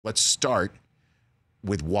let's start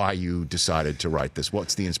with why you decided to write this.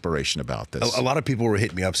 What's the inspiration about this? A lot of people were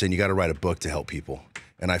hitting me up saying, you got to write a book to help people.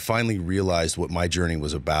 And I finally realized what my journey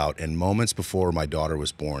was about. And moments before my daughter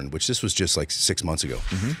was born, which this was just like 6 months ago,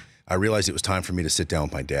 I realized it was time for me to sit down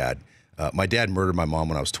with my dad. My dad murdered my mom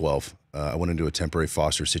when I was 12. I went into a temporary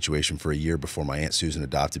foster situation for a year before my Aunt Susan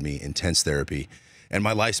adopted me, intense therapy. And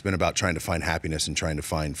my life's been about trying to find happiness and trying to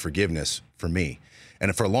find forgiveness for me.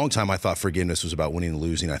 And for a long time, I thought forgiveness was about winning and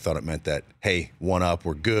losing. I thought it meant that, hey, 1 up,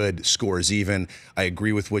 we're good, score is even. I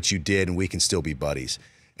agree with what you did, and we can still be buddies.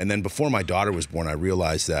 And then before my daughter was born, I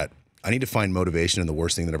realized that I need to find motivation in the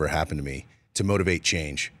worst thing that ever happened to me to motivate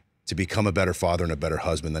change, to become a better father and a better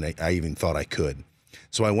husband than I even thought I could.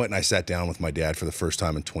 So I went and I sat down with my dad for the first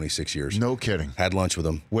time in 26 years. No kidding. Had lunch with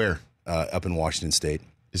him. Where? Up in Washington State.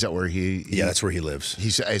 Is that where he yeah, that's where he lives.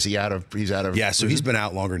 He's out of Yeah, so he's been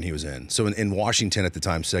out longer than he was in. So in Washington at the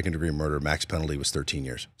time, second-degree murder, max penalty was 13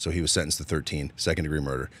 years. So he was sentenced to 13, second-degree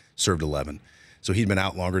murder, served 11. So he'd been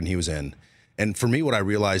out longer than he was in. And for me, what I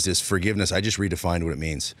realized is forgiveness, I just redefined what it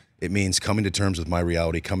means. It means coming to terms with my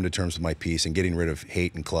reality, coming to terms with my peace, and getting rid of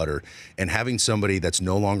hate and clutter, and having somebody that's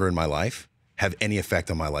no longer in my life have any effect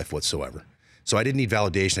on my life whatsoever. So I didn't need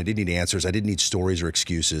validation. I didn't need answers. I didn't need stories or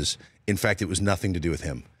excuses. In fact, it was nothing to do with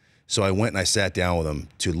him. So I went and I sat down with him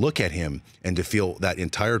to look at him and to feel that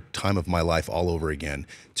entire time of my life all over again,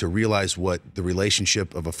 to realize what the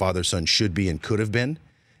relationship of a father-son should be and could have been,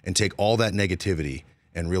 and take all that negativity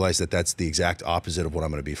and realize that that's the exact opposite of what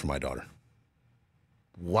I'm going to be for my daughter.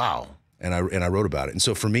 Wow. And I wrote about it. And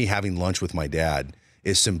so for me, having lunch with my dad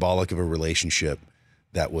is symbolic of a relationship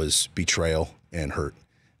that was betrayal and hurt,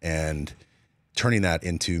 and turning that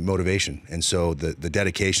into motivation. And so the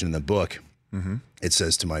dedication in the book, it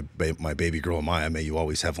says to my baby girl, Maya, may you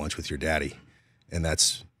always have lunch with your daddy. And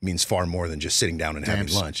that's means far more than just sitting down and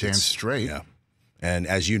having lunch. Damn straight. Yeah. And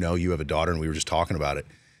as you know, you have a daughter, and we were just talking about it.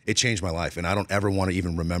 It changed my life. And I don't ever want to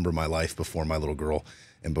even remember my life before my little girl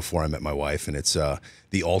and before I met my wife. And it's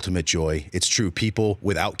the ultimate joy. It's true. People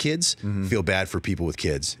without kids feel bad for people with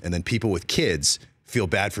kids. And then people with kids feel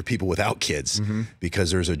bad for people without kids,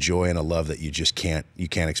 because there's a joy and a love that you just can't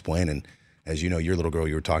explain. And as you know, your little girl,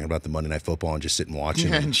 you were talking about the Monday Night Football and just sitting watching.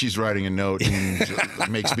 Yeah, and she's writing a note and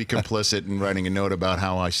makes me complicit in writing a note about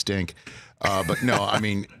how I stink. But no, I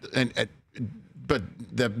mean, but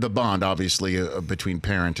the bond, obviously, between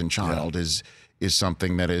parent and child is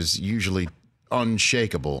something that is usually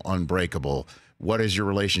unshakable, unbreakable. What is your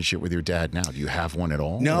relationship with your dad now? Do you have one at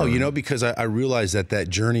all? No, you know, because I realized that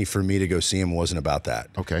journey for me to go see him wasn't about that.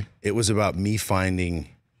 Okay. It was about me finding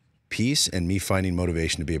peace and me finding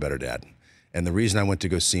motivation to be a better dad. And the reason I went to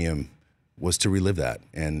go see him was to relive that.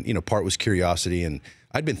 And, you know, part was curiosity. And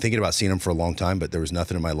I'd been thinking about seeing him for a long time, but there was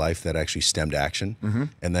nothing in my life that actually stemmed action.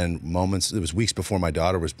 And then it was weeks before my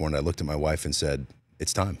daughter was born, I looked at my wife and said,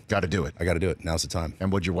 it's time. Got to do it. I got to do it. Now's the time.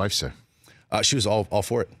 And what'd your wife say? She was all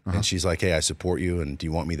for it. And she's like, hey, I support you. And do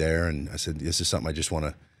you want me there? And I said, this is something I just want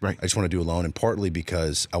to, I just want to do alone. And partly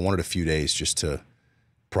because I wanted a few days just to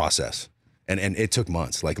process. And it took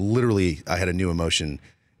months. Like literally, I had a new emotion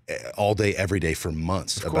all day, every day for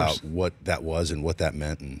months about what that was and what that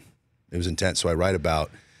meant. And it was intense. So I write about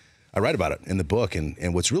it in the book.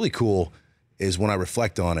 And what's really cool is when I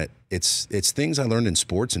reflect on it, it's things I learned in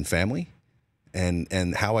sports and family,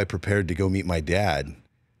 and how I prepared to go meet my dad,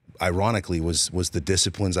 ironically, was the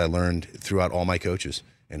disciplines I learned throughout all my coaches,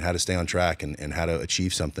 and how to stay on track, and how to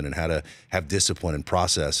achieve something, and how to have discipline and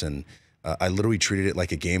process. And I literally treated it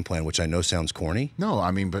like a game plan, which I know sounds corny. No,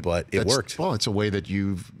 I mean, but it worked. Well, it's a way that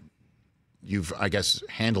you've I guess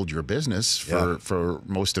handled your business for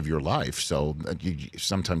most of your life. So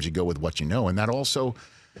sometimes you go with what you know, and that also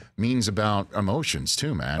means about emotions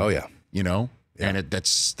too, man. Oh yeah, you know, and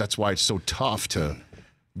that's why it's so tough to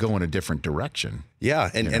go in a different direction. Yeah,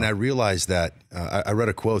 and I realized that I read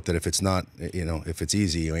a quote that if it's not, if it's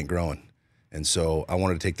easy, you ain't growing. And so I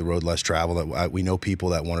wanted to take the road less traveled. We know people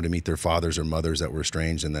that wanted to meet their fathers or mothers that were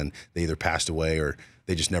estranged, and then they either passed away or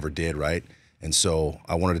they just never did, right? And so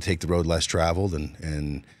I wanted to take the road less traveled,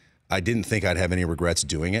 and I didn't think I'd have any regrets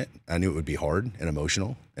doing it. I knew it would be hard and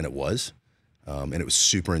emotional, and it was. And it was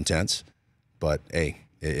super intense. But hey,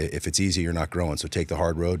 if it's easy, you're not growing. So take the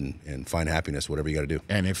hard road and find happiness, whatever you got to do.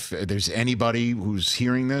 And if there's anybody who's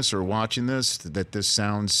hearing this or watching this, that this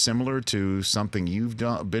sounds similar to something you've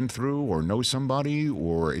been through, or know somebody,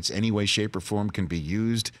 or it's any way, shape, or form can be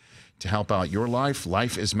used to help out your life,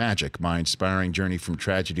 Life is Magic, my inspiring journey from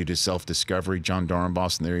tragedy to self-discovery. John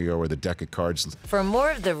Dorenbos, and there you go with a deck of cards. For more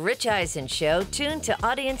of The Rich Eisen Show, tune to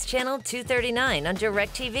Audience Channel 239 on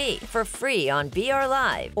DirecTV for free on BR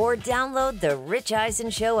Live, or download The Rich Eisen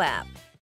Show app.